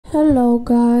Hello,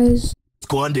 guys.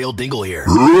 Squandale Dingle here.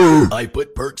 I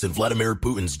put perks in Vladimir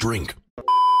Putin's drink.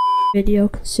 Video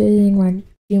considering my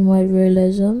dreamwide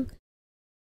realism.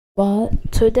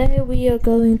 But today we are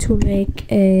going to make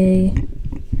a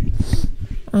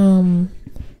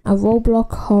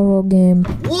Roblox horror game.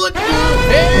 What the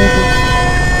hell?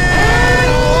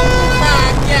 Oh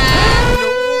my god! No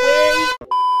way!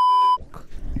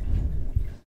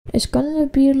 It's gonna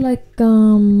be like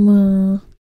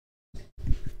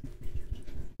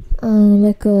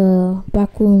a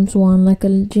backrooms one, like a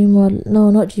Gmod. No,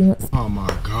 not Gmod. Oh my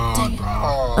god,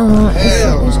 bro.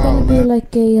 It's gonna be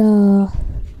like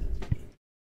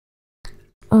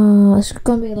it's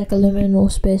gonna be like a liminal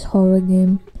space horror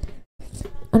game.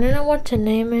 I don't know what to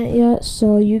name it yet,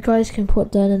 so you guys can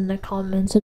put that in the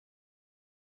comments.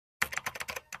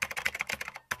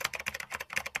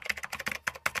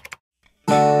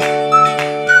 I'm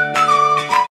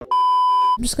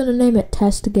just gonna name it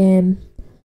Test Game.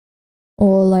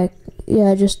 Or like,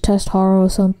 yeah, just Test Horror or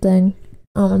something.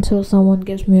 Until someone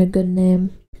gives me a good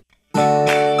name.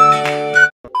 I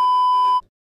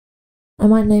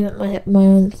might name it my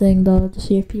own thing though, to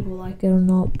see if people like it or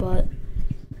not, but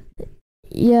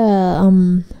yeah,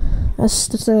 that's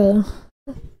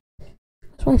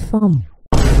my fun.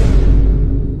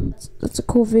 That's a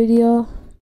cool video.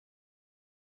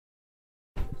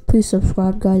 Please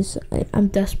subscribe, guys. I'm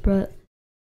desperate.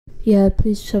 Yeah,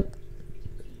 please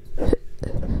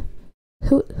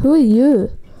Who are you?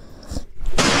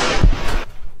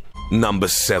 Number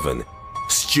 7.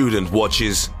 Student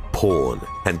watches porn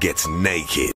and gets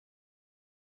naked.